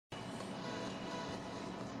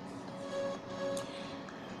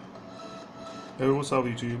Hey, what's up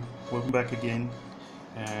YouTube? Welcome back again.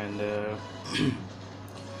 And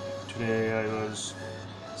today I was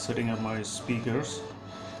setting up my speakers.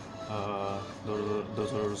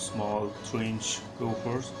 Those are small 3-inch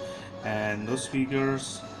gophers, and those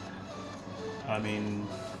speakers, I mean,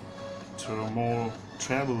 throw more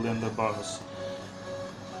treble than the bass.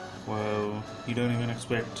 Well, you don't even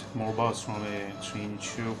expect more bass from a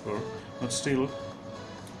 3-inch gopher, but still,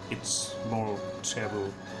 it's more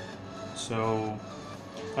treble. So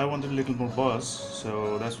I wanted a little more buzz,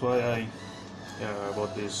 so that's why I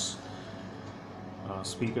bought this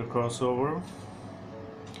speaker crossover.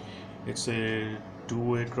 It's a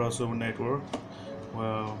two-way crossover network.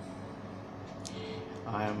 Well,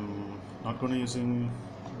 I'm not going to using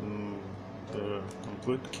the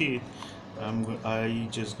complete kit. I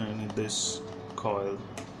just going to need this coil.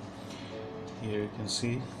 Here you can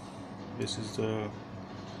see this is the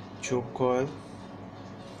choke coil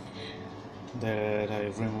that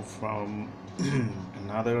I've removed from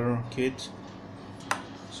another kit.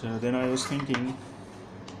 So then I was thinking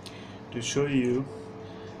to show you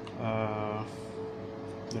the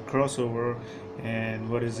crossover and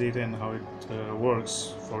what is it and how it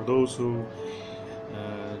works for those who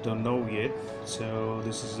don't know yet. So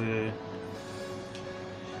this is a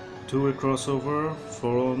two-way crossover,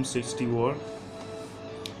 4 ohm, 60 watt,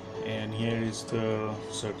 and here is the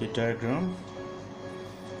circuit diagram,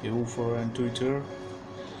 the woofer and tweeter.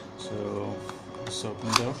 So let's open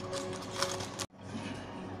it up.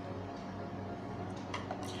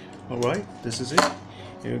 Alright, this is it.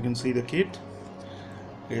 Here you can see the kit.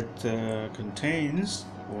 It contains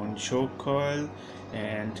one choke coil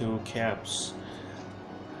and 2 caps,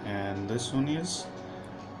 and this one is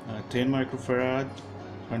 10 microfarad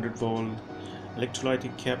 100 volt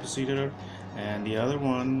electrolytic capacitor, and the other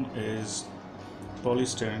one is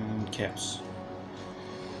polystyrene caps.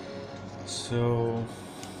 So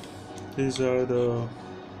these are the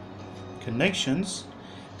connections,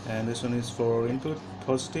 and this one is for input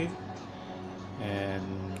positive,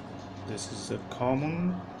 and this is a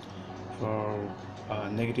common for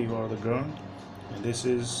negative or the ground, and this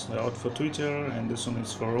is out for tweeter, and this one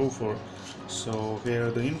is for O4. So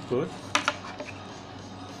here the input,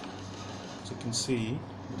 as you can see,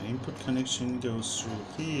 the input connection goes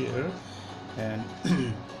through here, and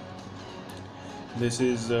this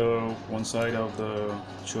is one side of the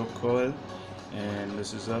choke coil, and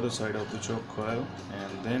this is the other side of the choke coil,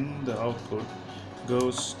 and then the output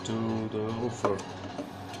goes to the woofer.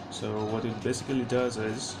 So what it basically does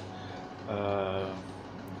is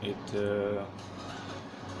it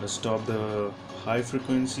stop the high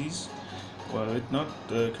frequencies. Well, it not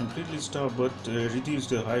completely stop, but reduce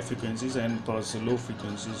the high frequencies and pass the low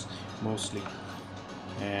frequencies mostly.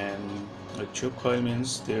 And a choke coil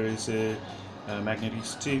means there is a magnetic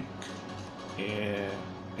stick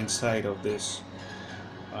inside of this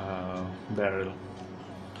barrel.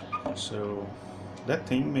 So that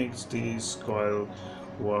thing makes this coil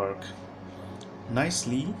work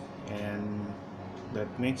nicely, and that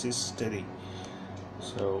makes it steady.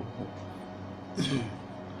 So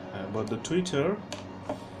about the tweeter,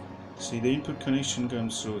 see, the input connection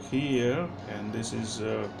comes through here, and this is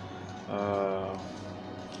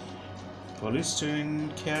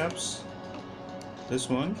polystyrene caps, this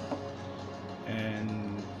one,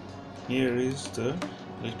 and here is the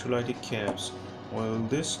electrolytic caps. Well,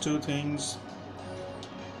 these two things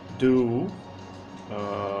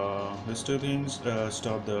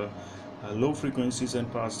stop the low frequencies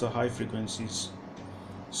and pass the high frequencies,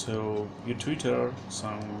 so your tweeter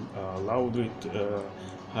sound loud with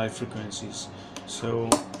high frequencies. So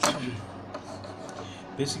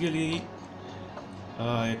basically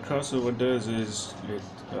a crossover does is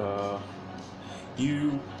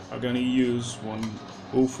you are going to use one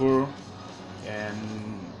woofer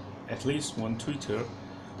and at least one tweeter.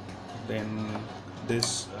 Then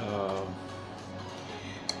this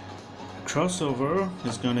crossover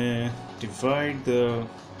is going to divide the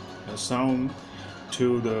sound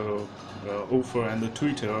to the woofer and the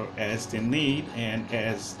tweeter as they need, and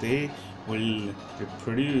as they will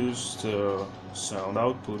reproduce the sound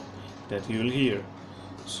output that you will hear.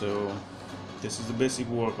 So this is the basic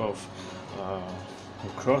work of a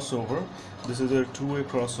crossover. This is a two-way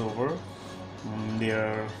crossover. There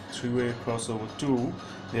are three-way crossover too.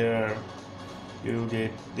 There you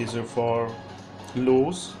get, these are for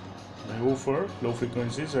lows, the woofer, low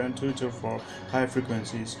frequencies, and tweeter for high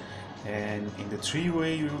frequencies. And in the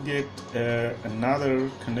three-way you will get another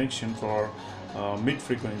connection for mid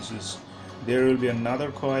frequencies. There will be another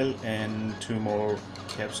coil and 2 more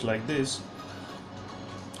caps like this.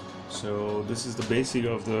 So this is the basic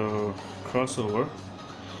of the crossover.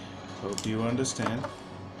 Hope you understand.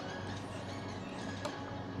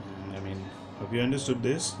 Hope you understood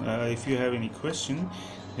this. If you have any question,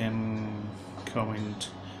 then comment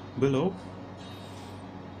below.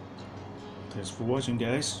 Thanks for watching,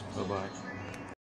 guys. Bye bye.